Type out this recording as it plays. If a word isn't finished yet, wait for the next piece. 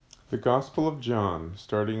The Gospel of John,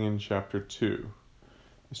 starting in chapter 2.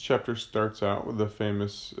 This chapter starts out with the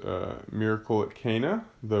famous miracle at Cana,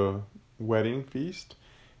 the wedding feast.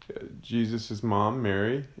 Jesus' mom,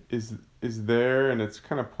 Mary, is there, and it's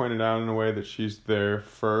kind of pointed out in a way that she's there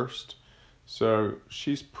first. So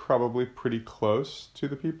she's probably pretty close to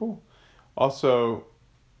the people. Also,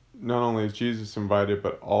 not only is Jesus invited,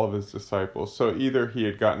 but all of his disciples. So either he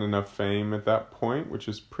had gotten enough fame at that point, which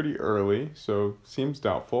is pretty early, so seems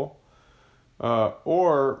doubtful,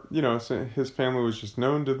 or, his family was just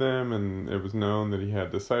known to them, and it was known that he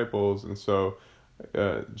had disciples, and so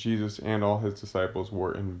Jesus and all his disciples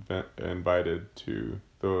were invited to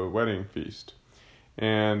the wedding feast.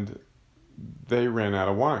 And they ran out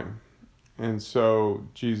of wine. And so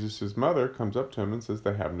Jesus' mother comes up to him and says,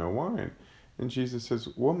 they have no wine. And Jesus says,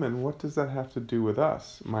 woman, what does that have to do with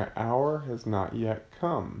us? My hour has not yet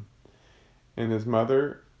come. And his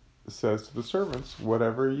mother says to the servants,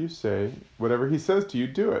 whatever you say, whatever he says to you,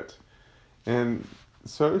 do it. And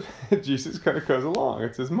so Jesus kind of goes along.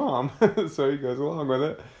 It's his mom, so he goes along with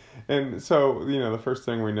it. And so, the first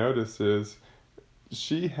thing we notice is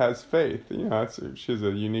she has faith. She has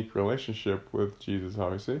a unique relationship with Jesus,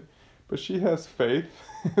 obviously, but she has faith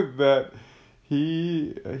that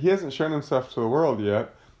he hasn't shown himself to the world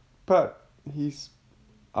yet, but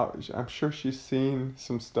I'm sure she's seen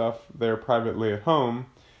some stuff there privately at home,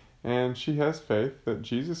 and she has faith that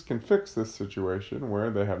Jesus can fix this situation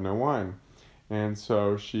where they have no wine. And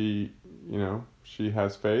so she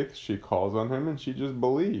has faith, she calls on him, and she just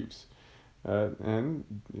believes. And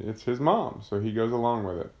it's his mom, so he goes along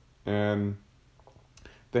with it. And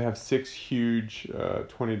they have 6 huge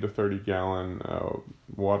 20 to 30 gallon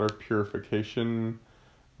water purification,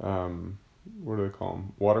 what do they call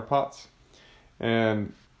them? Water pots.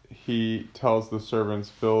 And he tells the servants,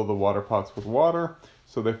 fill the water pots with water.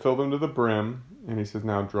 So they fill them to the brim, and he says,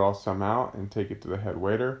 now draw some out and take it to the head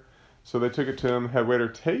waiter. So they took it to him. Head waiter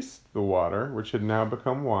tastes the water, which had now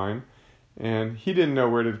become wine, and he didn't know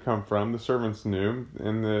where it had come from. The servants knew,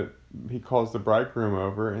 and he calls the bridegroom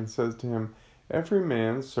over and says to him, every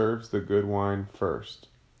man serves the good wine first,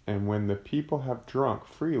 and when the people have drunk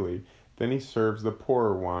freely, then he serves the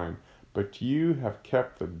poorer wine. But you have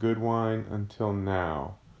kept the good wine until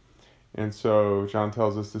now. And so John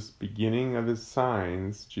tells us this beginning of his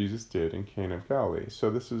signs Jesus did in Cana of Galilee. So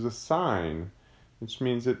this is a sign, which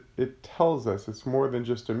means it tells us it's more than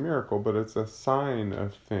just a miracle, but it's a sign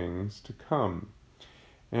of things to come.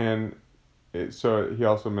 And so he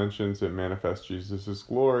also mentions it manifests Jesus'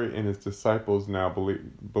 glory, and his disciples now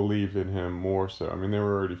believe in him more so. I mean, they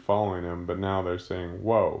were already following him, but now they're saying,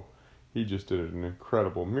 whoa, he just did an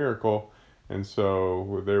incredible miracle, and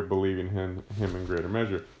so they're believing him in greater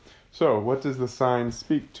measure. So what does the sign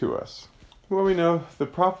speak to us? Well, we know the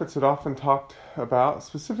prophets had often talked about,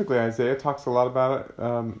 specifically Isaiah talks a lot about it.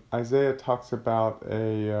 Isaiah talks about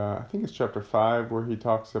I think it's chapter 5, where he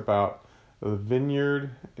talks about the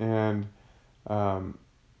vineyard, and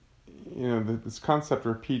this concept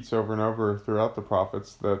repeats over and over throughout the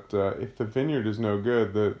prophets that if the vineyard is no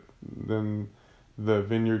good, then the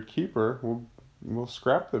vineyard keeper will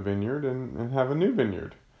scrap the vineyard and have a new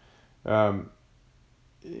vineyard.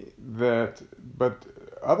 But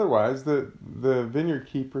otherwise, the vineyard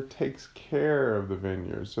keeper takes care of the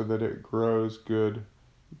vineyard so that it grows good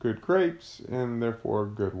grapes and therefore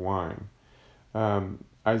good wine.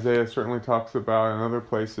 Isaiah certainly talks about in other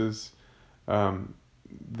places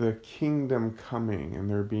the kingdom coming and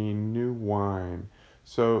there being new wine.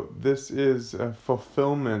 So this is a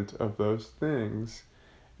fulfillment of those things,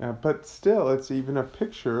 but still it's even a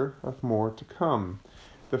picture of more to come.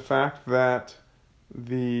 The fact that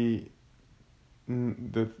the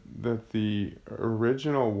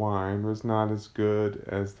original wine was not as good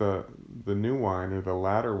as the new wine or the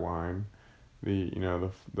latter wine.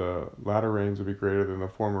 The latter rains will be greater than the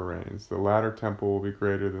former rains. The latter temple will be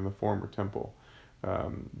greater than the former temple.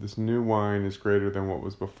 This new wine is greater than what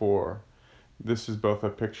was before. This is both a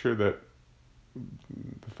picture that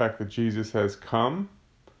the fact that Jesus has come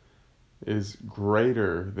is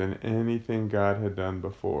greater than anything God had done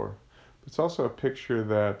before. It's also a picture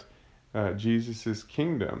that Jesus'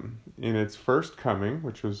 kingdom, in its first coming,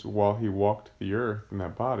 which was while he walked the earth in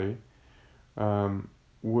that body,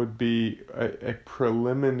 would be a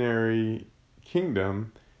preliminary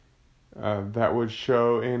kingdom that would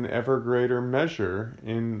show in ever greater measure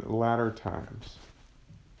in latter times.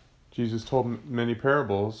 Jesus told many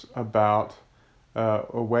parables about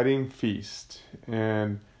a wedding feast,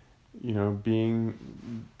 and being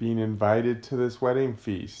invited to this wedding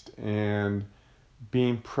feast, and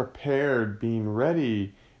being prepared, being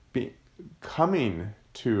ready, coming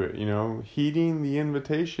to it, heeding the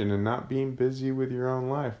invitation and not being busy with your own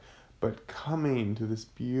life, but coming to this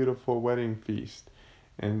beautiful wedding feast,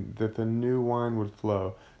 and that the new wine would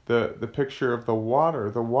flow. The picture of the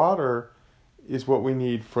water is what we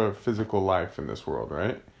need for physical life in this world,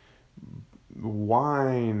 right?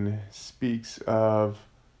 Wine speaks of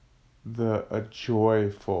a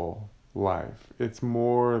joyful life. It's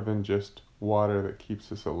more than just water that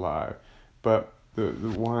keeps us alive, but the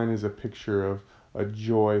wine is a picture of a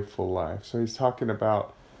joyful life. So he's talking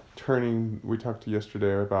about we talked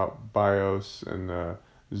yesterday about bios and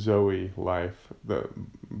zoe life, the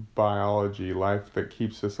biology life that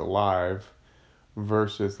keeps us alive,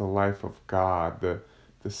 versus the life of God, the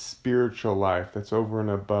spiritual life that's over and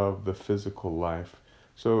above the physical life.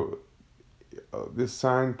 So this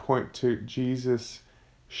sign point to Jesus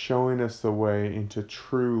showing us the way into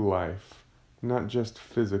true life, not just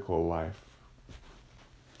physical life.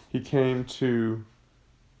 He came to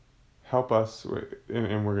help us,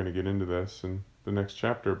 and we're going to get into this in the next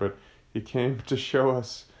chapter, but he came to show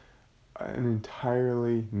us an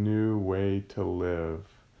entirely new way to live.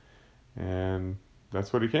 And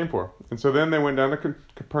that's what he came for. And so then they went down to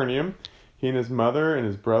Capernaum, he and his mother and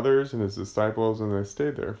his brothers and his disciples, and they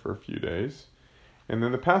stayed there for a few days. And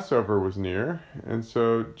then the Passover was near, and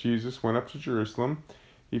so Jesus went up to Jerusalem.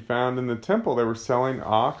 He found in the temple they were selling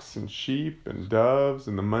ox and sheep and doves,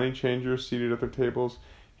 and the money changers seated at their tables.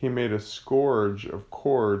 He made a scourge of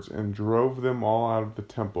cords and drove them all out of the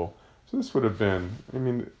temple. So this would have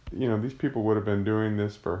been, these people would have been doing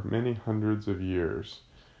this for many hundreds of years.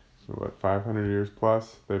 So 500 years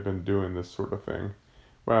plus, they've been doing this sort of thing.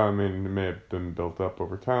 Well, it may have been built up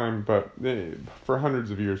over time, but for hundreds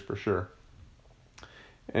of years for sure.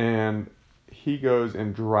 And he goes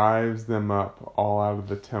and drives them up all out of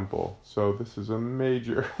the temple. So this is a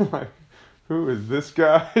major, who is this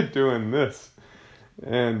guy doing this?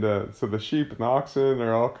 And so the sheep and the oxen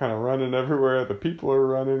are all kind of running everywhere. The people are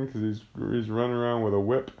running because he's running around with a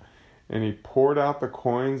whip. And he poured out the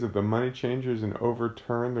coins of the money changers and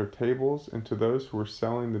overturned their tables. And to those who were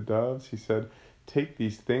selling the doves, he said, "Take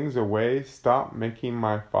these things away. Stop making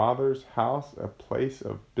my Father's house a place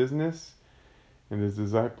of business." And his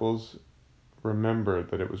disciples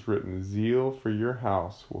remembered that it was written, "Zeal for your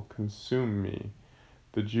house will consume me."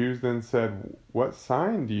 The Jews then said, "What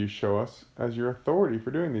sign do you show us as your authority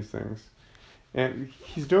for doing these things?" And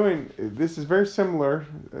this is very similar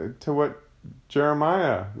to what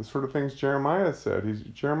Jeremiah, the sort of things Jeremiah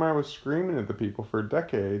said. Jeremiah was screaming at the people for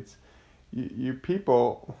decades, you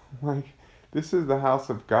people, this is the house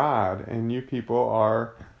of God, and you people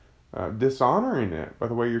are dishonoring it by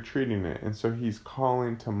the way you're treating it. And so he's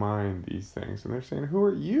calling to mind these things. And they're saying, who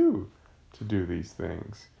are you to do these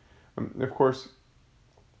things? Of course,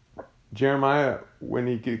 Jeremiah, when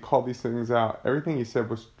he called these things out, everything he said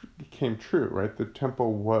came true, right? The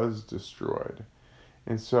temple was destroyed.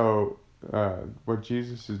 And so what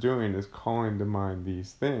Jesus is doing is calling to mind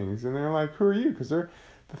these things. And they're like, who are you? Because the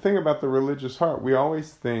thing about the religious heart, we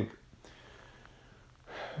always think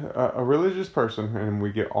a religious person, and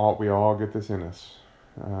we all get this in us.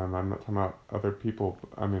 I'm not talking about other people.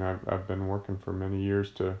 I've been working for many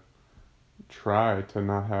years to try to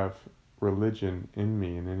not have religion in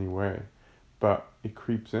me in any way, but it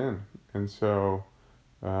creeps in. And so,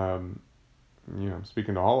 I'm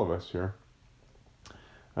speaking to all of us here.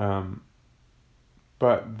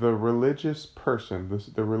 But the religious person,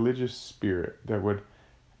 the religious spirit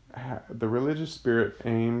the religious spirit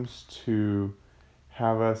aims to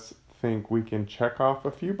have us think we can check off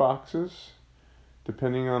a few boxes.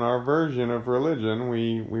 Depending on our version of religion,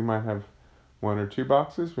 we might have one or two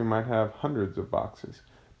boxes, we might have hundreds of boxes.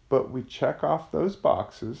 But we check off those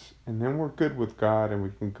boxes, and then we're good with God, and we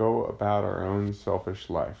can go about our own selfish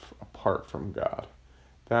life apart from God.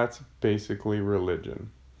 That's basically religion.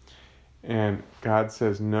 And God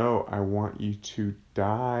says, no, I want you to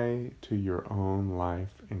die to your own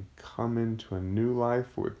life and come into a new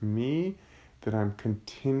life with me, that I'm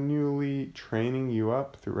continually training you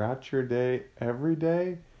up throughout your day, every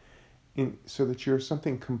day, so that you're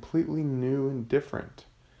something completely new and different.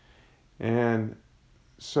 And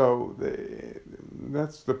so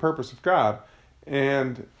that's the purpose of God.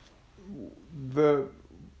 And the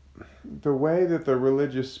way that the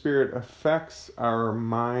religious spirit affects our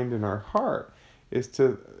mind and our heart is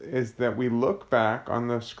that we look back on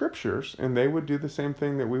the scriptures, and they would do the same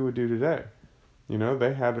thing that we would do today.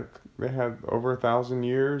 They had over 1,000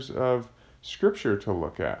 years of scripture to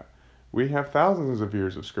look at. We have thousands of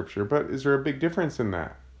years of scripture, but is there a big difference in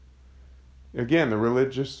that? Again, the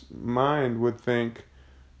religious mind would think,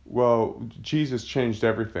 well, Jesus changed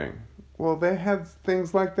everything. Well, they had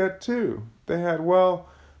things like that too. They had, well,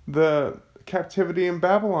 the captivity in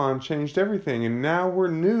Babylon changed everything, and now we're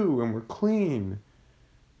new and we're clean.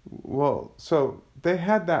 Well, so they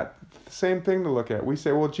had that same thing to look at. We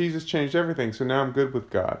say, well, Jesus changed everything, so now I'm good with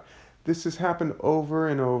God. This has happened over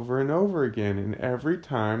and over and over again, and every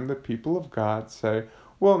time the people of God say,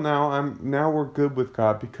 well, now we're good with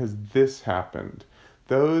God because this happened.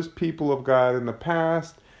 Those people of God in the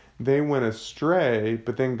past, they went astray,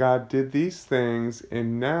 but then God did these things,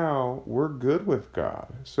 and now we're good with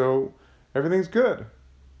God. So everything's good.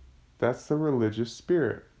 That's the religious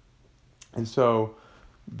spirit. And so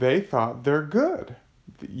they thought they're good.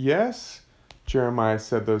 Yes, Jeremiah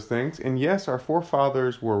said those things, and yes, our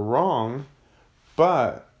forefathers were wrong,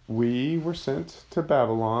 but we were sent to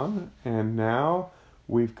Babylon, and now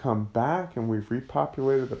we've come back and we've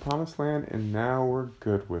repopulated the promised land, and now we're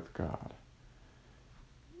good with God.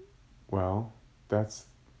 Well, that's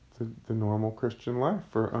the normal Christian life,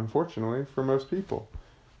 unfortunately, for most people.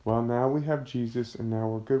 Well, now we have Jesus, and now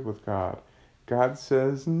we're good with God. God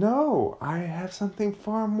says, no, I have something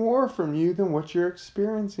far more from you than what you're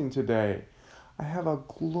experiencing today. I have a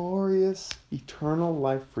glorious, eternal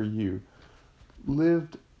life for you,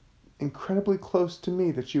 lived incredibly close to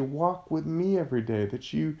me, that you walk with me every day,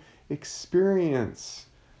 that you experience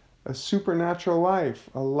a supernatural life,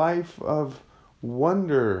 a life of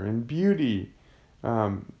wonder and beauty,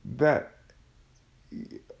 that,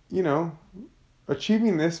 you know,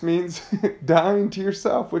 achieving this means dying to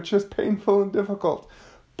yourself, which is painful and difficult.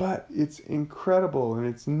 But it's incredible, and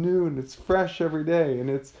it's new, and it's fresh every day, and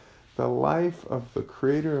it's the life of the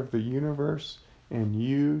creator of the universe and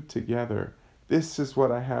you together. This is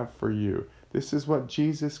what I have for you. This is what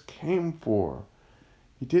Jesus came for.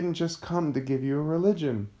 He didn't just come to give you a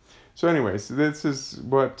religion. So anyways, this is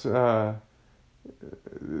the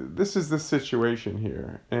situation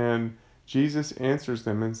here. And Jesus answers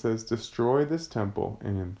them and says, destroy this temple,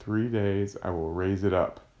 and in 3 days I will raise it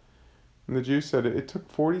up. And the Jews said, it took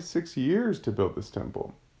 46 years to build this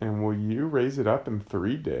temple, and will you raise it up in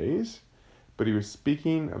 3 days? But he was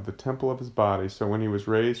speaking of the temple of his body. So when he was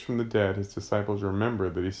raised from the dead, his disciples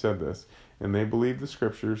remembered that he said this, and they believed the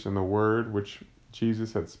scriptures and the word which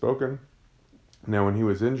Jesus had spoken. Now when he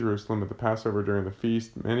was in Jerusalem at the Passover during the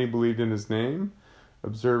feast, many believed in his name,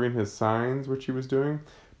 observing his signs which he was doing.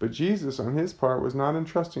 But Jesus, on his part, was not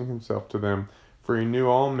entrusting himself to them, for he knew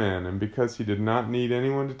all men, and because he did not need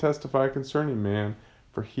anyone to testify concerning man,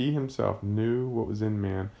 for he himself knew what was in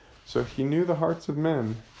man. So he knew the hearts of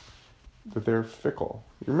men, that they're fickle.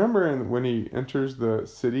 You remember when he enters the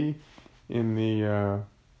city in the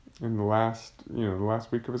the last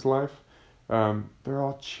week of his life, they're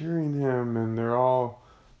all cheering him, and they're all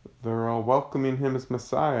welcoming him as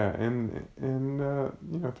Messiah, and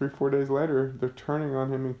 3-4 days later they're turning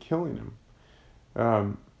on him and killing him.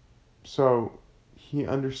 So he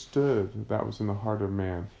understood that was in the heart of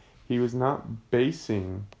man. He was not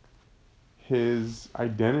basing his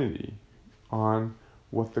identity on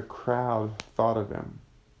what the crowd thought of him.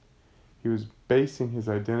 He was basing his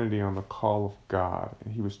identity on the call of God,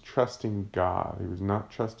 and he was trusting God. He was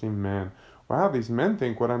not trusting men. Wow, these men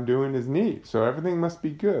think what I'm doing is neat, so everything must be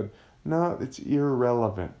good. No, it's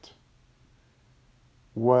irrelevant.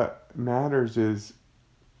 What matters is,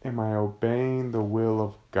 am I obeying the will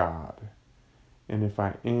of God? And if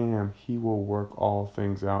I am, he will work all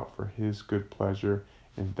things out for his good pleasure,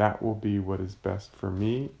 and that will be what is best for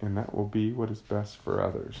me, and that will be what is best for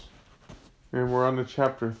others. And we're on to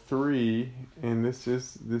chapter 3, and this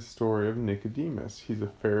is the story of Nicodemus. He's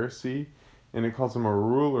a Pharisee, and it calls him a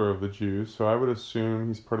ruler of the Jews, so I would assume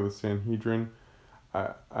he's part of the Sanhedrin.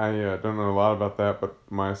 I don't know a lot about that, but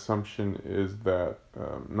my assumption is that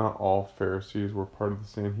not all Pharisees were part of the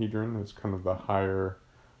Sanhedrin. It's kind of the higher,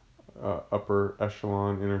 upper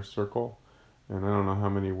echelon inner circle, and I don't know how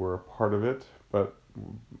many were a part of it, but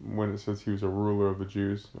when it says he was a ruler of the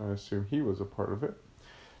Jews, I assume he was a part of it.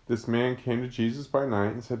 This man came to Jesus by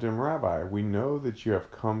night and said to him, Rabbi, we know that you have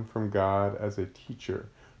come from God as a teacher,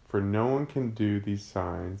 for no one can do these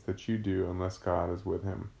signs that you do unless God is with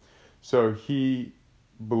him. So he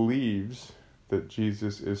believes that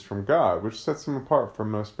Jesus is from God, which sets him apart from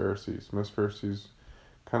most Pharisees. Most Pharisees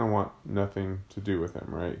kind of want nothing to do with him,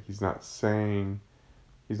 right? He's not tickling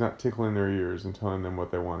their ears and telling them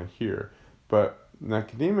what they want to hear. But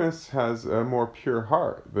Nicodemus has a more pure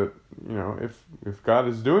heart that, if God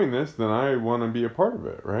is doing this, then I want to be a part of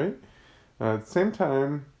it, right? At the same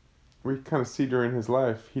time, we kind of see during his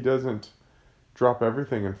life, he doesn't drop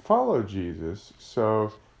everything and follow Jesus,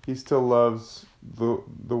 so he still loves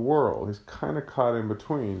the world. He's kind of caught in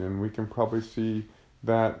between, and we can probably see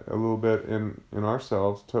that a little bit in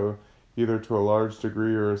ourselves. either to a large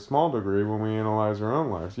degree or a small degree when we analyze our own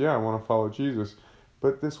lives. Yeah, I want to follow Jesus,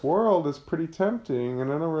 but this world is pretty tempting,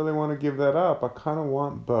 and I don't really want to give that up. I kind of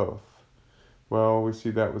want both. Well, we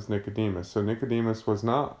see that was Nicodemus. So Nicodemus was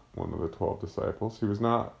not one of the 12 disciples. He was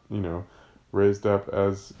not, raised up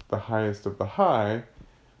as the highest of the high.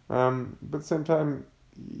 But at the same time,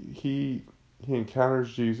 he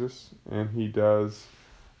encounters Jesus, and he does.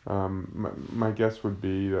 My guess would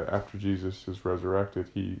be that after Jesus is resurrected,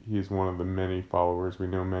 he's one of the many followers. We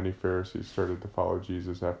know many Pharisees started to follow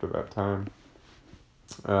Jesus after that time.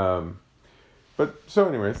 But so,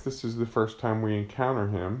 anyways, this is the first time we encounter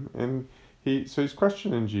him, and he's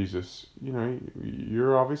questioning Jesus.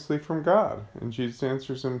 You're obviously from God, and Jesus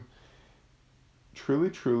answers him. Truly,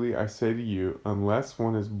 truly, I say to you, unless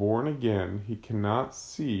one is born again, he cannot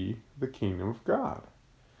see the kingdom of God.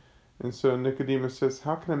 And so Nicodemus says,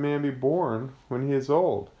 how can a man be born when he is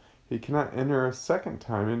old? He cannot enter a second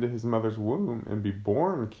time into his mother's womb and be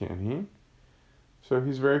born, can he? So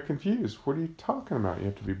he's very confused. What are you talking about? You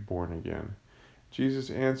have to be born again. Jesus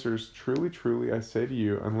answers, truly, truly, I say to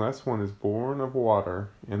you, unless one is born of water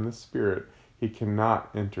and the Spirit, he cannot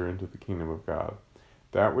enter into the kingdom of God.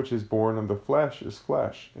 That which is born of the flesh is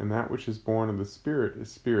flesh, and that which is born of the Spirit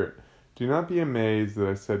is spirit. Do not be amazed that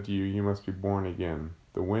I said to you, you must be born again.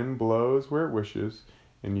 The wind blows where it wishes,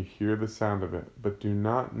 and you hear the sound of it, but do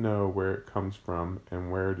not know where it comes from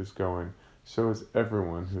and where it is going. So is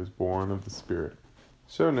everyone who is born of the Spirit.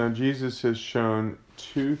 So now Jesus has shown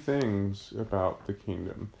two things about the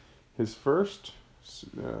kingdom. His first,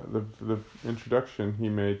 the introduction he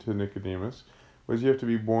made to Nicodemus, was you have to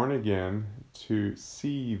be born again to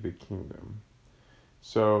see the kingdom.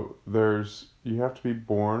 So you have to be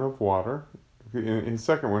born of water. In his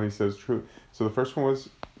second one, he says true. So the first one was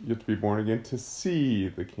you have to be born again to see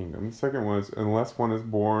the kingdom. The second one is unless one is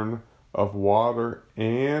born of water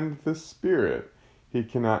and the Spirit, he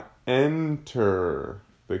cannot enter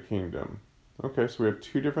the kingdom. Okay, so we have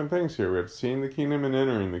two different things here. We have seeing the kingdom and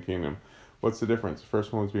entering the kingdom. What's the difference? The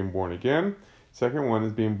first one was being born again. Second one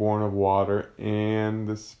is being born of water and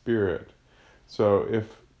the Spirit. So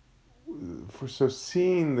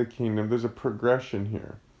seeing the kingdom, there's a progression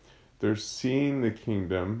here. There's seeing the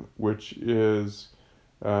kingdom, which is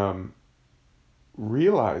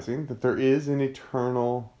realizing that there is an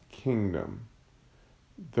eternal kingdom.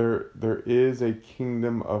 There is a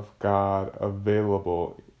kingdom of God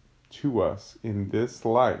available to us in this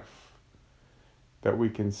life, that we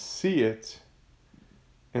can see it.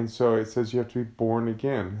 And so it says you have to be born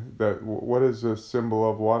again. What is a symbol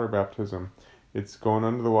of water baptism? It's going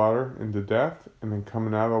under the water into death, and then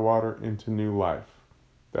coming out of the water into new life.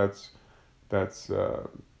 That's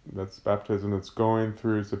baptism. It's going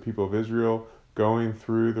through. It's the people of Israel going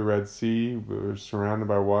through the Red Sea. We're surrounded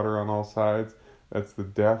by water on all sides. That's the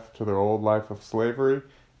death to their old life of slavery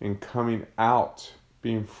and coming out,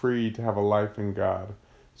 being free to have a life in God.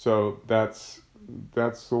 So that's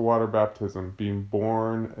the water baptism, being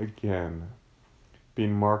born again,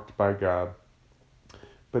 being marked by God.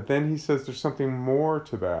 But then he says there's something more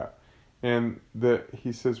to that. And that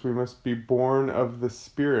he says we must be born of the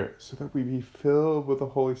Spirit so that we be filled with the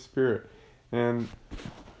Holy Spirit. And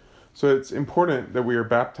so it's important that we are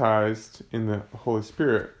baptized in the Holy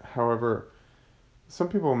Spirit. However, some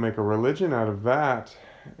people make a religion out of that.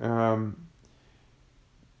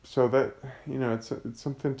 So that, it's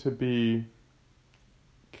something to be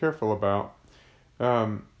careful about.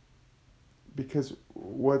 Because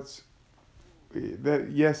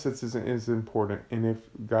yes, it is important. And if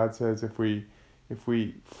God says if we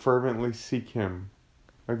fervently seek him,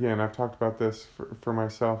 again, I've talked about this for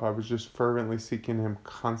myself. I was just fervently seeking him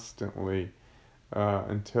constantly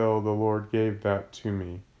until the Lord gave that to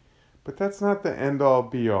me. But that's not the end-all,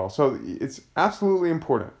 be-all. So it's absolutely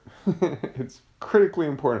important. It's critically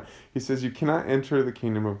important. He says you cannot enter the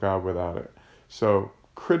kingdom of God without it. So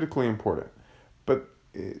critically important. But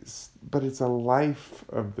it's a life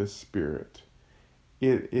of the Spirit.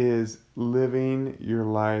 It is living your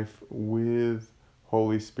life with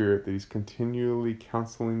Holy Spirit, that he's continually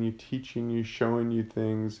counseling you, teaching you, showing you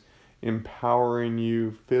things, empowering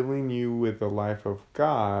you, filling you with the life of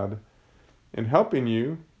God, and helping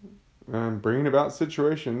you, bringing about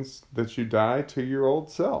situations that you die to your old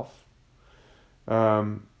self.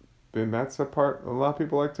 Then that's a part a lot of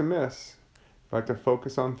people like to miss. They like to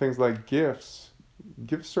focus on things like gifts.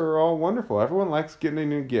 Gifts are all wonderful. Everyone likes getting a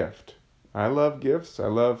new gift. I love gifts. I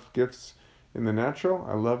love gifts in the natural.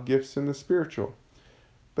 I love gifts in the spiritual.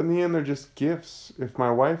 But in the end, they're just gifts. If my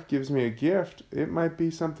wife gives me a gift, it might be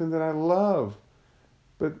something that I love.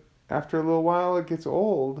 But after a little while, it gets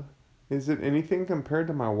old. Is it anything compared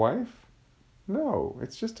to my wife? No,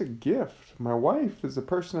 it's just a gift. My wife is the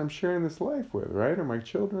person I'm sharing this life with, right? Or my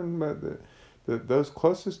children, but those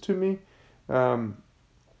closest to me. Um,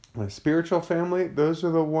 my spiritual family, those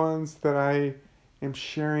are the ones that I am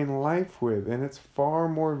sharing life with, and it's far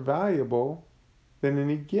more valuable than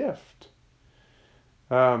any gift.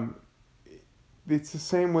 Um, it's the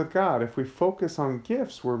same with God. If we focus on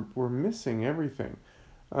gifts, we're missing everything.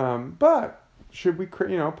 But should we,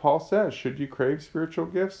 Paul says, should you crave spiritual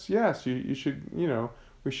gifts? Yes, you should,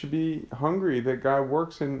 we should be hungry that God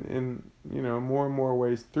works in more and more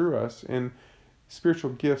ways through us. And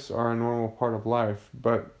spiritual gifts are a normal part of life,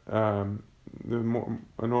 but a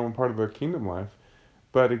normal part of the kingdom life.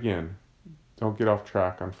 But again, don't get off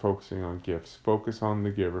track on focusing on gifts. Focus on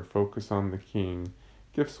the giver. Focus on the king.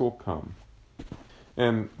 Gifts will come.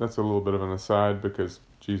 And that's a little bit of an aside because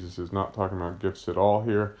Jesus is not talking about gifts at all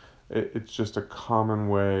here. It's just a common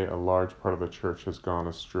way a large part of the church has gone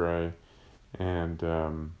astray. And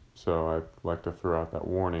so I'd like to throw out that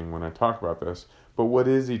warning when I talk about this. But what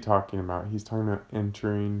is he talking about? He's talking about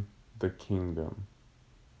entering the kingdom,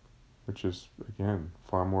 which is, again,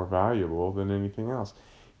 far more valuable than anything else.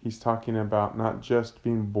 He's talking about not just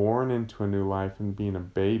being born into a new life and being a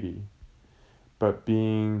baby, but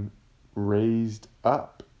being raised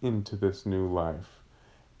up into this new life.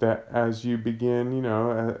 That as you begin,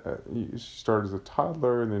 you start as a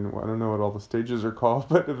toddler, and then I don't know what all the stages are called,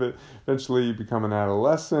 but eventually you become an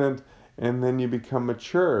adolescent, and then you become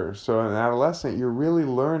mature. So an adolescent, you're really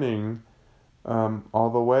learning all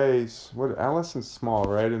the ways. What adolescent's small,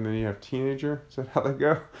 right? And then you have teenager. Is that how they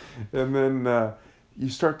go? And then you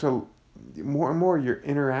start to more and more you're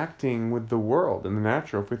interacting with the world in the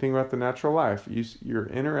natural. If we think about the natural life, you're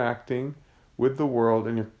interacting with the world,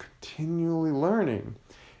 and you're continually learning.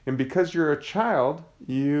 And because you're a child,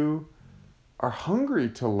 you are hungry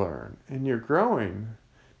to learn, and you're growing.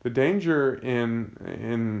 The danger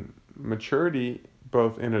in maturity,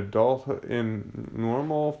 both in adulthood, in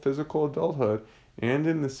normal physical adulthood, and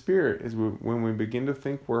in the spirit, is when we begin to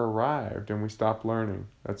think we're arrived and we stop learning.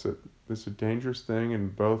 That's a dangerous thing in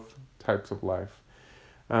both types of life.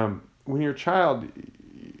 When you're a child,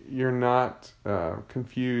 you're not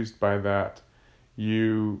confused by that.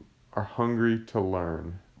 You are hungry to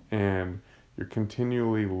learn, and you're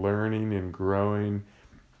continually learning and growing.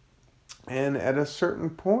 And at a certain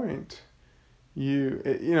point,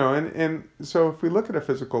 and so if we look at a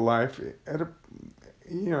physical life,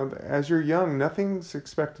 as you're young, nothing's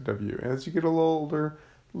expected of you. As you get a little older,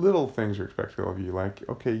 little things are expected of you. Like,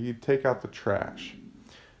 okay, you take out the trash.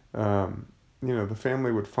 The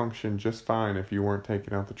family would function just fine if you weren't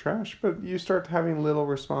taking out the trash, but you start having little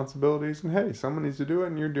responsibilities, and hey, someone needs to do it,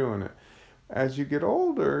 and you're doing it. As you get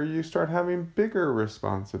older, you start having bigger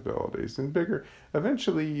responsibilities and bigger.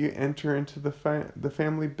 Eventually, you enter into the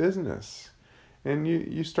family business, and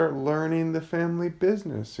you start learning the family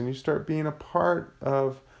business, and you start being a part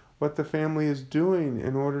of what the family is doing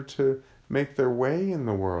in order to make their way in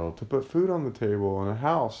the world, to put food on the table and a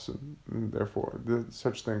house, and therefore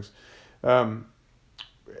such things. And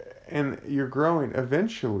you're growing.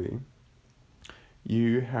 Eventually,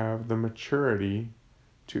 you have the maturity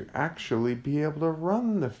to actually be able to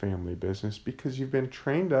run the family business because you've been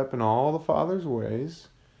trained up in all the Father's ways.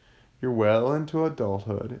 You're well into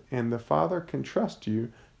adulthood, and the Father can trust you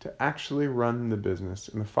to actually run the business.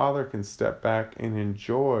 And the Father can step back and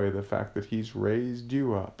enjoy the fact that He's raised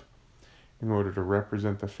you up in order to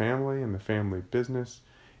represent the family and the family business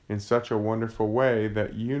in such a wonderful way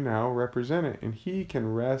that you now represent it. And He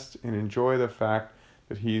can rest and enjoy the fact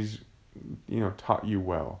that He's, taught you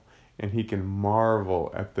well. And He can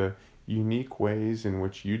marvel at the unique ways in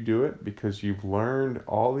which you do it because you've learned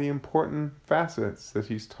all the important facets that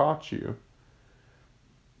He's taught you.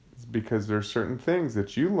 It's because there are certain things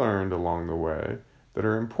that you learned along the way that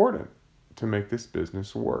are important to make this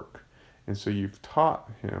business work. And so you've taught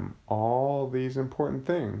Him all these important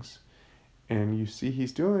things, and you see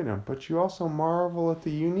He's doing them, but you also marvel at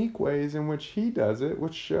the unique ways in which He does it,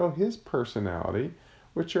 which show His personality,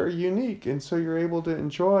 which are unique. And so you're able to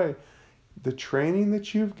enjoy the training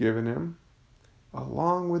that you've given Him,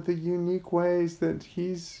 along with the unique ways that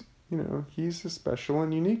He's special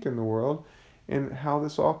and unique in the world, and how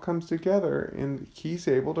this all comes together, and He's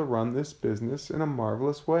able to run this business in a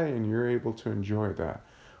marvelous way, and you're able to enjoy that.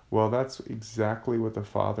 Well, that's exactly what the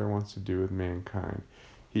Father wants to do with mankind.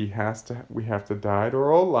 We have to die to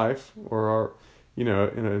our old life, or our, in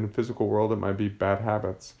a physical world, it might be bad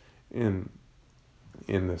habits. In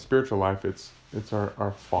the spiritual life, it's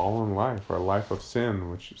our fallen life, our life of sin,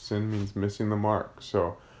 which sin means missing the mark.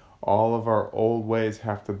 So all of our old ways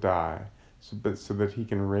have to die. so that he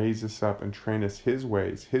can raise us up and train us his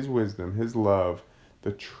ways, his wisdom, his love,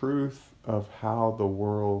 the truth of how the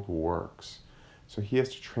world works. So he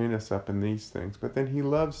has to train us up in these things. But then he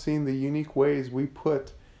loves seeing the unique ways we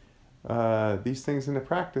put these things into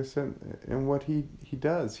practice, and what he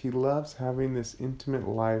does. He loves having this intimate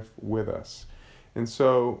life with us. And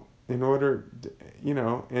so in order,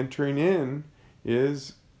 entering in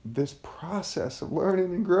is this process of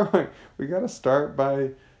learning and growing. We got to start by,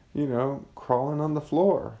 crawling on the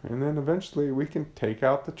floor, and then eventually we can take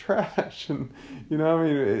out the trash. And,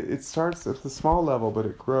 it starts at the small level, but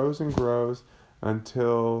it grows and grows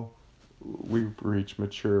until we reach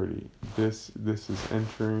maturity. This is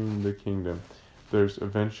entering the kingdom. There's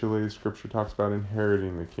eventually, Scripture talks about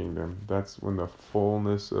inheriting the kingdom. That's when the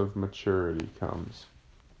fullness of maturity comes.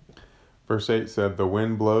 Verse 8 said, "The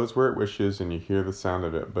wind blows where it wishes, and you hear the sound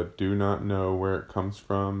of it, but do not know where it comes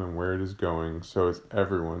from and where it is going. So is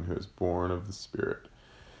everyone who is born of the Spirit."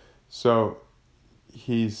 So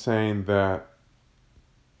he's saying that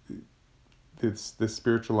it's this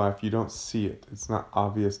spiritual life, you don't see it. It's not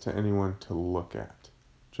obvious to anyone to look at.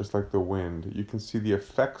 Just like the wind. You can see the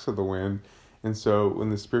effects of the wind. And so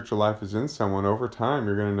when the spiritual life is in someone, over time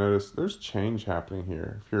you're going to notice there's change happening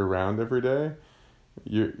here. If you're around every day,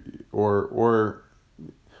 or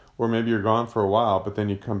maybe you're gone for a while, but then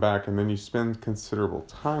you come back and then you spend considerable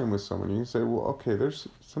time with someone. You can say, well, okay, there's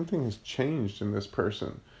something has changed in this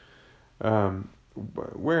person.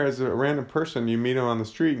 Whereas a random person, you meet them on the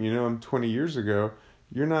street and you know them 20 years ago,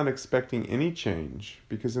 you're not expecting any change,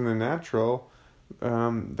 because in the natural,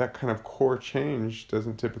 that kind of core change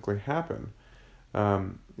doesn't typically happen.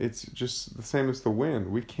 It's just the same as the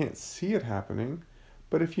wind. We can't see it happening,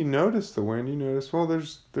 but if you notice the wind, you notice, well,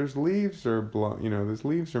 there's leaves are there's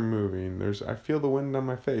leaves are moving. I feel the wind on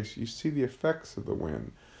my face. You see the effects of the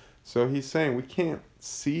wind. So he's saying we can't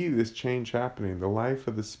see this change happening. The life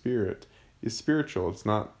of the Spirit is spiritual. It's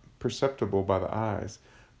not perceptible by the eyes,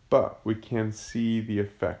 but we can see the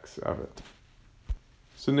effects of it.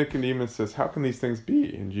 So Nicodemus says, "How can these things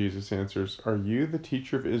be?" And Jesus answers, "Are you the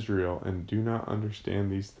teacher of Israel and do not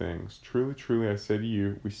understand these things? Truly, truly, I say to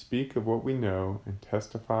you, we speak of what we know and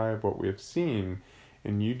testify of what we have seen,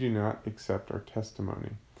 and you do not accept our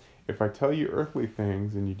testimony. If I tell you earthly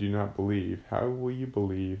things and you do not believe, how will you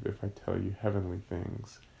believe if I tell you heavenly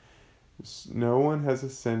things? No one has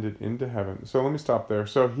ascended into heaven." So let me stop there.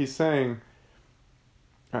 So he's saying,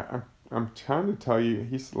 I'm trying to tell you,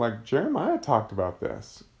 he's like, Jeremiah talked about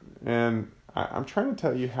this. And I'm trying to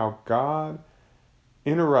tell you how God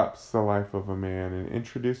interrupts the life of a man and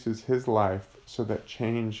introduces his life so that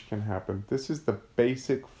change can happen. This is the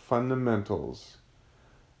basic fundamentals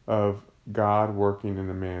of God working in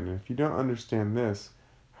a man. And if you don't understand this,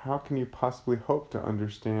 how can you possibly hope to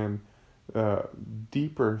understand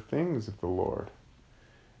deeper things of the Lord?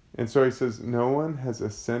 And so he says, no one has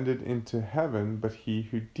ascended into heaven but he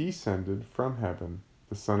who descended from heaven,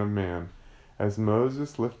 the Son of Man. As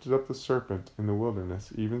Moses lifted up the serpent in the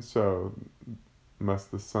wilderness, even so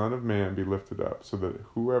must the Son of Man be lifted up, so that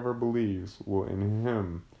whoever believes will in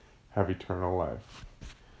him have eternal life.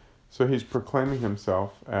 So he's proclaiming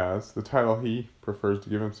himself as, the title he prefers to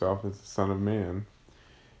give himself is the Son of Man,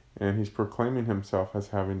 and he's proclaiming himself as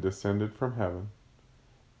having descended from heaven,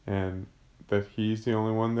 and that he's the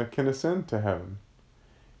only one that can ascend to heaven.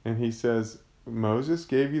 And he says, Moses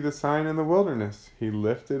gave you the sign in the wilderness. He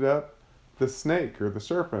lifted up the snake or the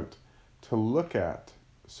serpent to look at,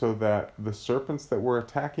 so that the serpents that were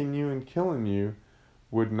attacking you and killing you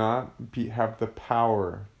would not have the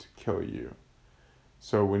power to kill you.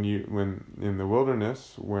 So when in the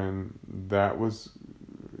wilderness, when that was,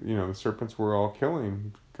 the serpents were all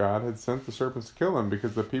killing, God had sent the serpents to kill them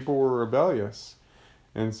because the people were rebellious.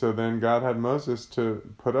 And so then God had Moses to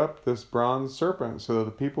put up this bronze serpent so that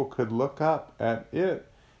the people could look up at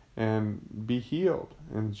it and be healed.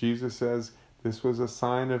 And Jesus says, this was a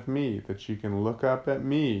sign of me, that you can look up at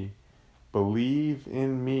me, believe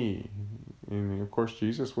in me. And of course,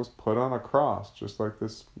 Jesus was put on a cross, just like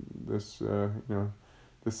this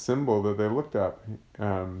symbol that they looked up.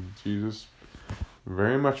 Jesus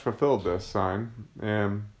very much fulfilled this sign.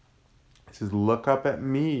 And he says, look up at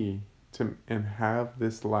me and have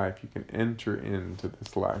this life. You can enter into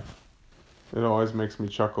this life. It always makes me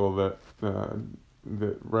chuckle that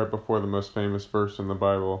right before the most famous verse in the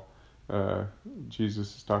Bible,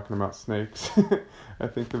 Jesus is talking about snakes. I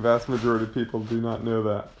think the vast majority of people do not know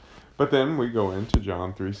that. But then we go into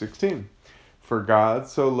John 3:16. For God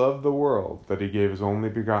so loved the world that he gave his only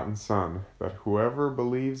begotten Son, that whoever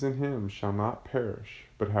believes in him shall not perish,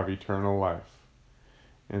 but have eternal life.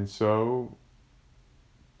 And so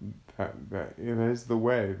that it is the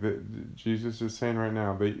way that Jesus is saying right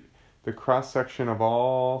now. The cross section of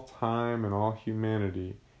all time and all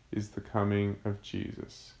humanity is the coming of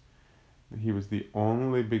Jesus. He was the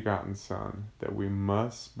only begotten Son, that we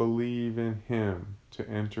must believe in him to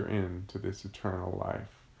enter into this eternal life.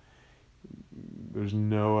 There's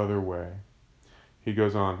no other way. He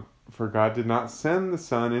goes on, for God did not send the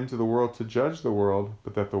Son into the world to judge the world,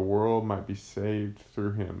 but that the world might be saved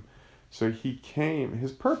through him. So he came.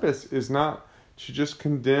 His purpose is not to just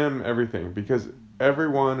condemn everything, because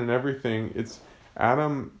everyone and everything,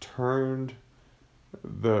 Adam turned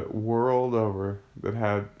the world over that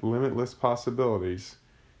had limitless possibilities.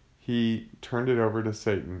 He turned it over to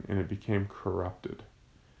Satan, and it became corrupted.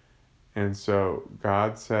 And so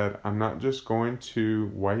God said, I'm not just going to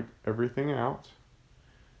wipe everything out.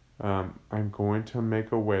 I'm going to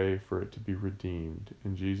make a way for it to be redeemed.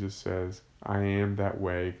 And Jesus says, I am that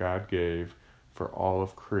way God gave for all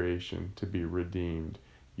of creation to be redeemed.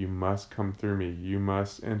 You must come through me. You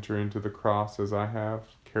must enter into the cross as I have.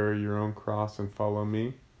 Carry your own cross and follow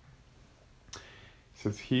me. He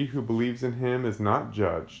says, he who believes in him is not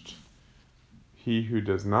judged. He who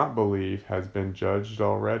does not believe has been judged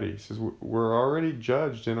already. He says, we're already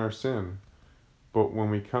judged in our sin, but when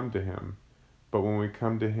we come to him,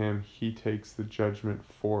 he takes the judgment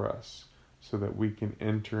for us so that we can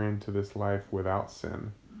enter into this life without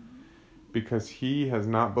sin. Because he has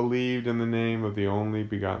not believed in the name of the only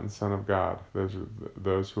begotten Son of God. Those are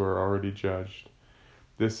those who are already judged.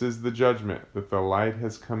 This is the judgment, that the light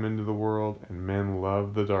has come into the world, and men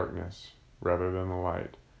love the darkness rather than the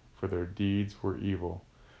light, for their deeds were evil.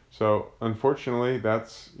 So, unfortunately,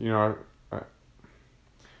 that's,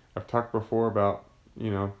 I've talked before about,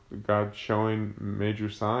 God showing major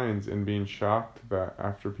signs and being shocked that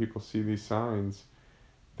after people see these signs,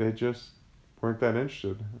 they just weren't that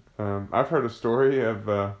interested. I've heard a story of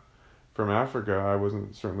from Africa. I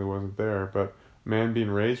certainly wasn't there, but a man being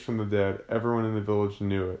raised from the dead. Everyone in the village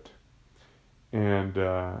knew it, and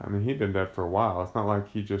he'd been dead for a while. It's not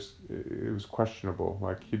like it was questionable.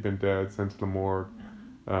 Like, he'd been dead, sent to the morgue,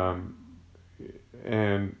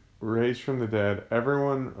 and raised from the dead.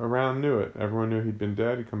 Everyone around knew it. Everyone knew he'd been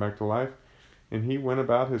dead. He'd come back to life. And he went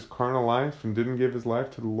about his carnal life and didn't give his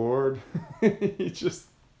life to the Lord. He's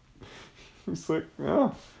like,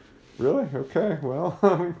 oh, really? Okay, well,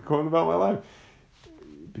 I'm going about my life.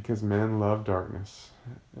 Because men love darkness.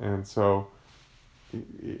 And so,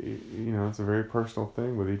 it's a very personal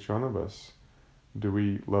thing with each one of us. Do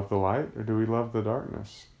we love the light or do we love the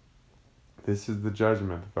darkness? This is the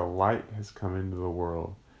judgment. The light has come into the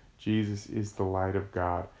world. Jesus is the light of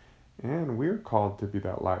God. And we're called to be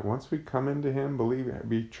that light. Once we come into him,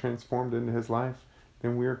 be transformed into his life,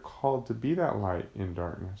 then we are called to be that light in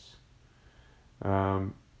darkness.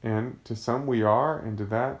 And to some we are, and to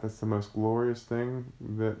that's the most glorious thing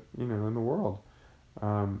that, in the world.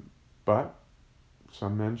 But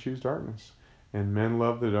some men choose darkness. And men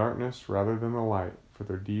love the darkness rather than the light, for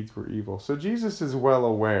their deeds were evil. So Jesus is well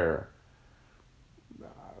aware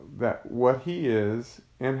that what he is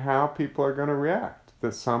and how people are going to react.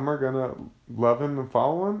 That some are going to love him and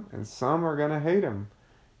follow him, and some are going to hate him.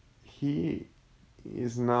 He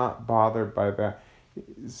is not bothered by that.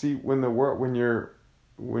 See, when you're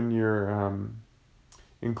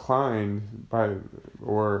inclined by,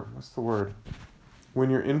 or what's the word? When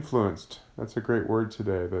you're influenced, that's a great word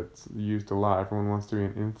today that's used a lot. Everyone wants to be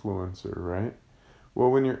an influencer, right? Well,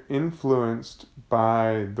 when you're influenced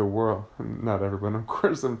by the world, not everyone, of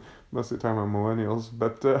course, I'm mostly talking about millennials,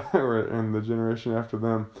 but and the generation after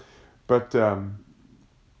them, but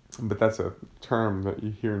that's a term that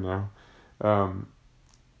you hear now.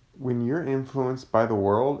 When you're influenced by the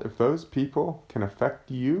world, if those people can affect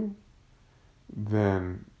you,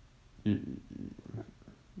 then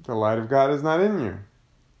the light of God is not in you.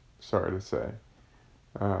 Sorry to say.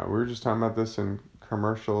 We were just talking about this in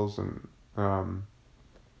commercials, and the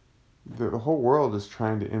whole world is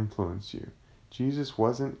trying to influence you. Jesus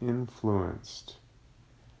wasn't influenced.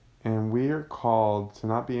 And we are called to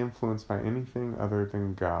not be influenced by anything other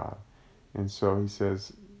than God. And so he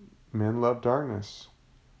says, men love darkness.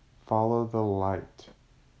 Follow the light.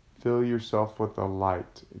 Fill yourself with the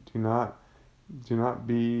light. Do not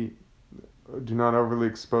overly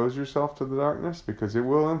expose yourself to the darkness, because it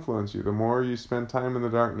will influence you. The more you spend time in the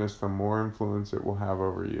darkness, the more influence it will have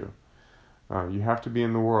over you. You have to be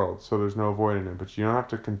in the world, so there's no avoiding it, but you don't have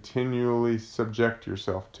to continually subject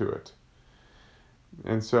yourself to it.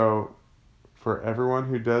 And so, for everyone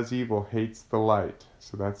who does evil hates the light,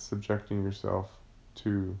 so that's subjecting yourself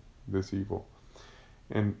to this evil.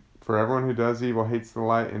 And For everyone who does evil hates the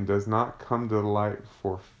light and does not come to the light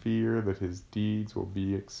for fear that his deeds will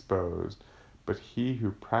be exposed. But he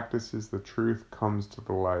who practices the truth comes to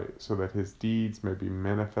the light, so that his deeds may be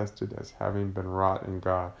manifested as having been wrought in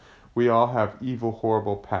God. We all have evil,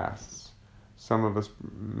 horrible pasts. Some of us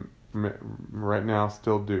right now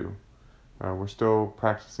still do. We're still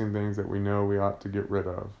practicing things that we know we ought to get rid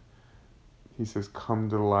of. He says, come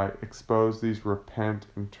to the light, expose these, repent,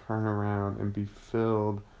 and turn around and be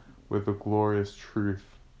filled with the glorious truth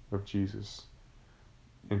of Jesus.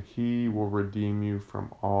 And he will redeem you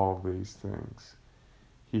from all these things.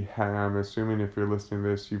 I'm assuming if you're listening to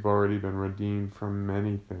this, you've already been redeemed from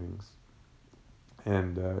many things.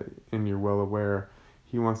 And you're well aware,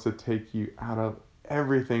 he wants to take you out of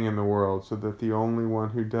everything in the world so that the only one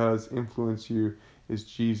who does influence you is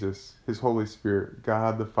Jesus, his Holy Spirit,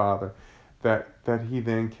 God the Father, that he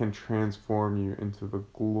then can transform you into the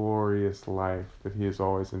glorious life that he has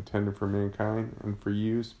always intended for mankind and for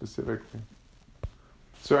you specifically.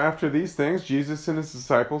 So after these things, Jesus and his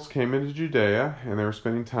disciples came into Judea, and they were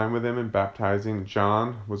spending time with him and baptizing.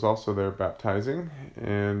 John was also there baptizing,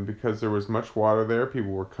 and because there was much water there, people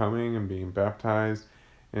were coming and being baptized,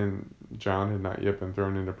 and John had not yet been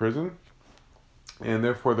thrown into prison. And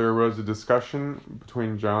therefore there arose a discussion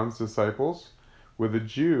between John's disciples with a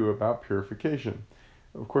Jew about purification.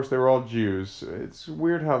 Of course, they were all Jews. It's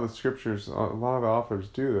weird how the scriptures, a lot of the authors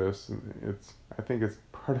do this, and I think it's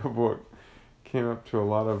part of what came up to a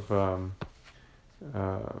lot of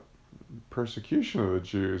persecution of the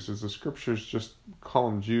Jews, is the scriptures just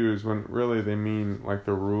call them Jews when really they mean like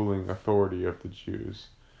the ruling authority of the Jews.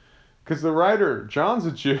 Because the writer, John's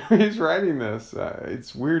a Jew, he's writing this.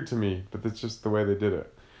 It's weird to me, but that's just the way they did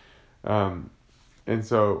it. And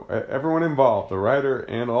so everyone involved, the writer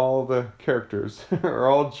and all the characters, are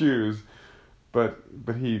all Jews, but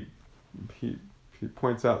he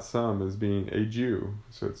points out some as being a Jew,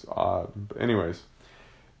 so it's odd. But anyways,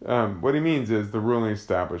 what he means is the ruling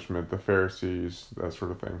establishment, the Pharisees, that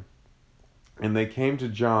sort of thing. And they came to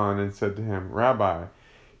John and said to him, Rabbi,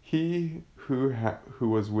 he who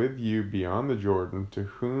was with you beyond the Jordan, to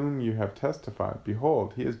whom you have testified,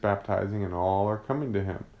 behold, he is baptizing, and all are coming to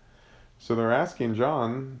him. So they're asking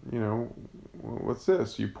John, what's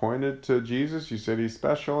this? You pointed to Jesus, you said he's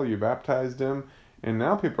special, you baptized him, and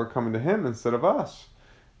now people are coming to him instead of us.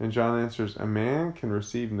 And John answers, a man can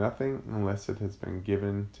receive nothing unless it has been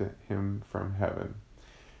given to him from heaven.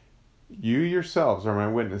 You yourselves are my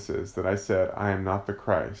witnesses that I said, I am not the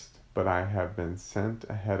Christ, but I have been sent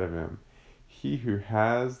ahead of him. He who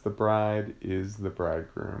has the bride is the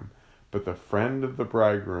bridegroom. But the friend of the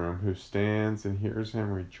bridegroom who stands and hears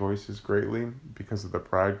him rejoices greatly because of the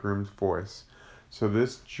bridegroom's voice. So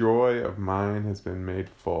this joy of mine has been made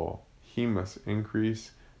full. He must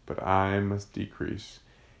increase, but I must decrease.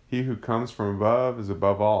 He who comes from above is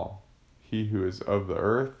above all. He who is of the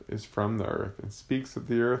earth is from the earth and speaks of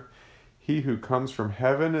the earth. He who comes from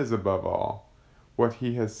heaven is above all. What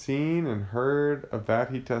he has seen and heard, of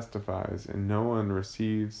that he testifies, and no one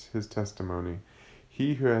receives his testimony.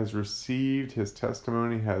 He who has received his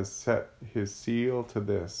testimony has set his seal to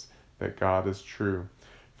this, that God is true.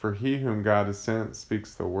 For he whom God has sent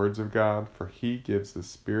speaks the words of God, for he gives the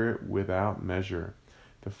Spirit without measure.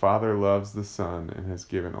 The Father loves the Son and has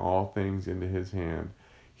given all things into his hand.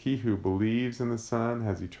 He who believes in the Son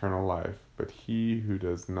has eternal life, but he who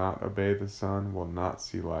does not obey the Son will not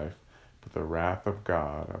see life, but the wrath of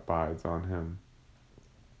God abides on him.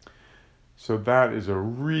 So that is a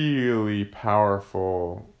really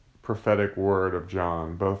powerful prophetic word of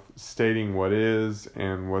John, both stating what is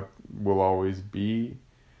and what will always be.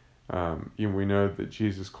 We know that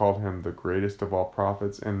Jesus called him the greatest of all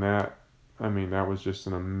prophets, and that was just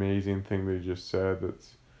an amazing thing that he just said that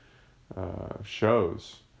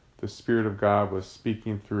shows the Spirit of God was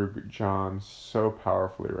speaking through John so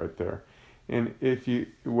powerfully right there. And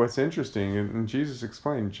what's interesting, and Jesus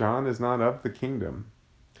explained, John is not of the kingdom.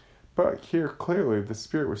 But here, clearly, the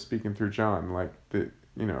Spirit was speaking through John,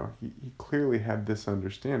 he clearly had this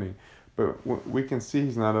understanding. But we can see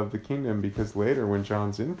he's not of the kingdom because later, when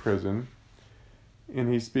John's in prison,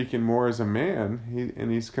 and he's speaking more as a man,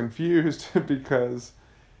 he's confused because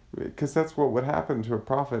that's what would happen to a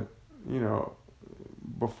prophet,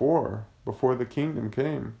 before the kingdom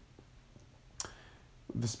came.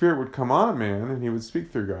 The Spirit would come on a man and he would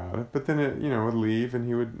speak through God, but then it, would leave and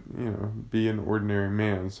he would, be an ordinary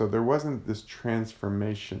man. So there wasn't this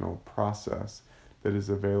transformational process that is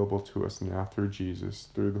available to us now through Jesus,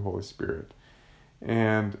 through the Holy Spirit.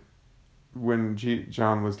 And when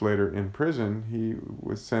John was later in prison, he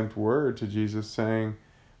was sent word to Jesus saying,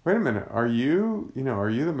 wait a minute, are you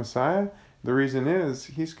the Messiah? The reason is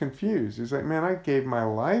he's confused. He's like, man, I gave my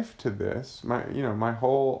life to this,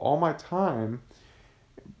 all my time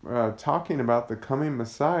talking about the coming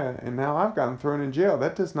Messiah, and now I've gotten thrown in jail.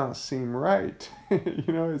 That does not seem right.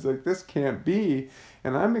 He's like, this can't be,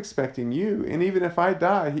 and I'm expecting you. And even if I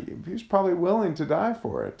die, he was probably willing to die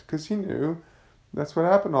for it because he knew that's what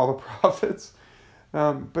happened to all the prophets.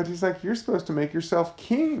 But he's like, you're supposed to make yourself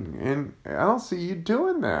king, and I don't see you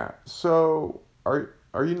doing that. So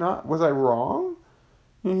are you not? Was I wrong?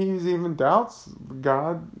 He's even doubts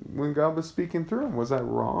God when God was speaking through him. Was I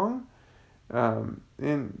wrong?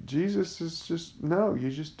 And Jesus is just, no, you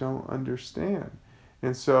just don't understand.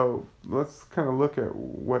 And so let's kind of look at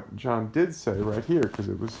what John did say right here, because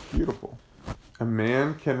it was beautiful. A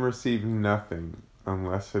man can receive nothing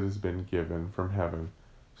unless it has been given from heaven.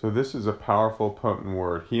 So this is a powerful, potent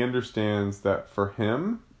word. He understands that for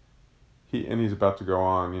him, and he's about to go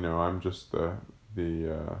on, I'm just the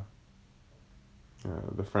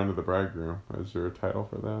friend of the bridegroom. Is there a title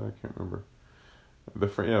for that? I can't remember. The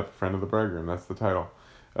friend of the bridegroom. That's the title.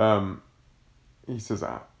 He says,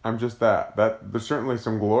 I'm just that. There's certainly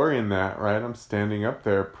some glory in that, right? I'm standing up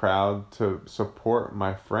there proud to support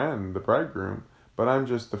my friend, the bridegroom, but I'm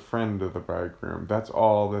just the friend of the bridegroom. That's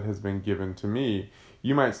all that has been given to me.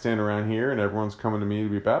 You might stand around here and everyone's coming to me to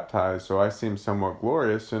be baptized, so I seem somewhat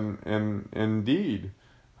glorious, and indeed,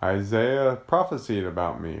 Isaiah prophesied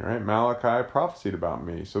about me, right? Malachi prophesied about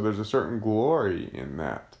me. So there's a certain glory in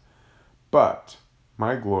that. But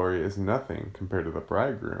my glory is nothing compared to the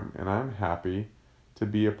bridegroom, and I'm happy to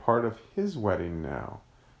be a part of his wedding now.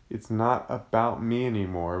 It's not about me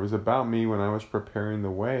anymore. It was about me when I was preparing the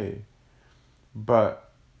way. But,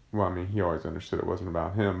 he always understood it wasn't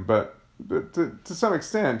about him. But to some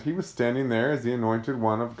extent, he was standing there as the anointed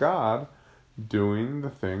one of God, doing the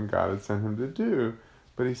thing God had sent him to do.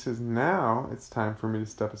 But he says, now it's time for me to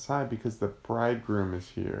step aside because the bridegroom is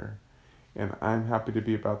here. And I'm happy to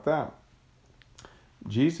be about that.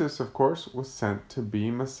 Jesus, of course, was sent to be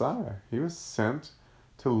Messiah. He was sent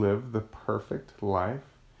to live the perfect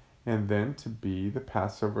life and then to be the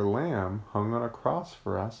Passover lamb hung on a cross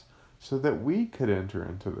for us so that we could enter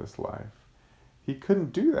into this life. He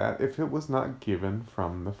couldn't do that if it was not given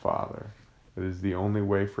from the Father. It is the only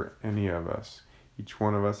way for any of us. Each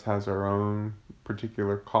one of us has our own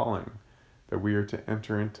particular calling that we are to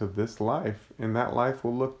enter into this life, and that life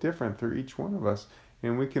will look different through each one of us.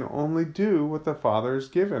 And we can only do what the Father has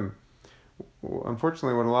given.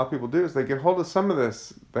 Unfortunately, what a lot of people do is they get hold of some of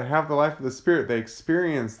this. They have the life of the Spirit. They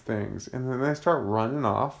experience things. And then they start running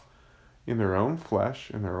off in their own flesh,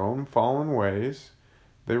 in their own fallen ways.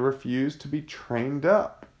 They refuse to be trained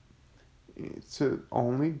up to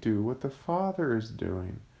only do what the Father is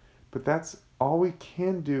doing. But that's all we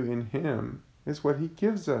can do in Him is what He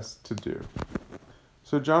gives us to do.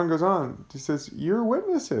 So John goes on. He says, you're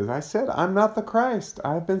witnesses. I said, I'm not the Christ.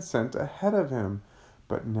 I've been sent ahead of him.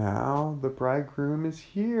 But now the bridegroom is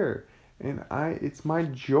here. And it's my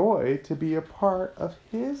joy to be a part of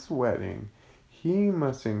his wedding. He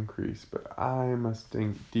must increase, but I must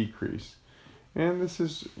decrease. And this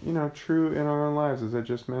is, true in our own lives, as I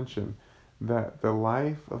just mentioned, that the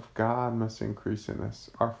life of God must increase in us.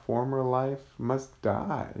 Our former life must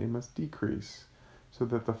die. It must decrease, so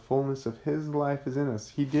that the fullness of his life is in us.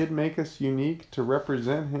 He did make us unique to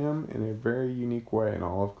represent him in a very unique way in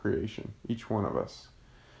all of creation, each one of us.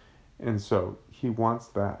 And so he wants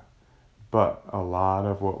that. But a lot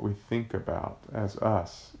of what we think about as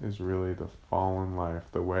us is really the fallen life,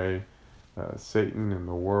 the way Satan and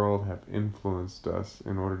the world have influenced us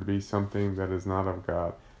in order to be something that is not of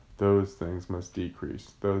God. Those things must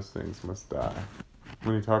decrease. Those things must die.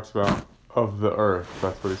 When he talks about of the earth,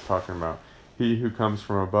 that's what he's talking about. He who comes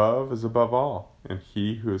from above is above all, and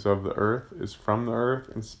he who is of the earth is from the earth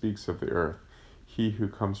and speaks of the earth. He who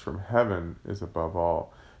comes from heaven is above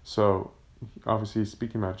all. So, obviously he's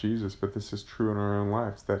speaking about Jesus, but this is true in our own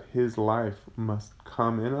lives, that his life must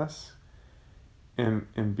come in us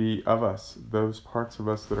and be of us. Those parts of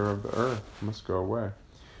us that are of the earth must go away.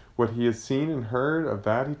 What he has seen and heard, of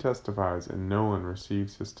that he testifies, and no one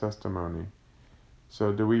receives his testimony.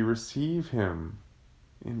 So do we receive him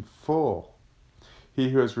in full? He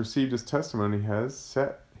who has received his testimony has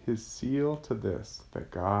set his seal to this,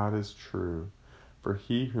 that God is true. For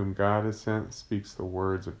he whom God has sent speaks the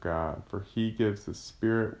words of God, for he gives the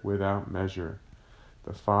Spirit without measure.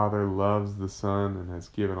 The Father loves the Son and has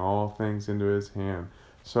given all things into his hand.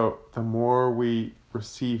 So the more we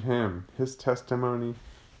receive him, his testimony,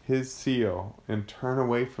 his seal, and turn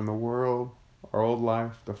away from the world, our old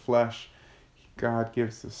life, the flesh, God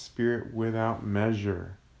gives the Spirit without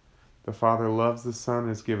measure. The Father loves the Son and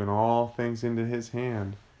has given all things into his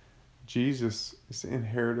hand. Jesus is the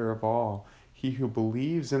inheritor of all. He who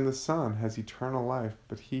believes in the Son has eternal life,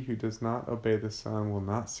 but he who does not obey the Son will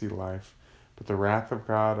not see life, but the wrath of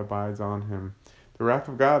God abides on him. The wrath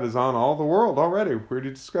of God is on all the world already. We already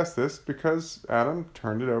discussed this because Adam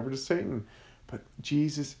turned it over to Satan. But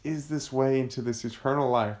Jesus is this way into this eternal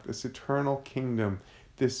life, this eternal kingdom,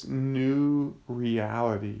 this new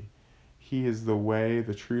reality. He is the way,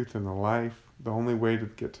 the truth, and the life, the only way to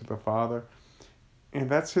get to the Father. And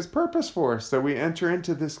that's his purpose for us, that we enter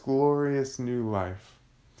into this glorious new life.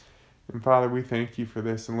 And Father, we thank you for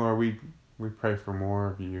this. And Lord, we pray for more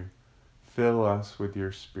of you. Fill us with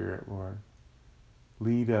your Spirit, Lord.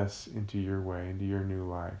 Lead us into your way, into your new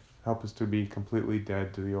life. Help us to be completely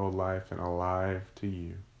dead to the old life and alive to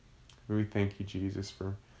you. And we thank you, Jesus,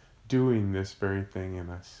 for doing this very thing in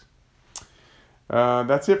us.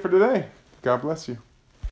 That's it for today. God bless you.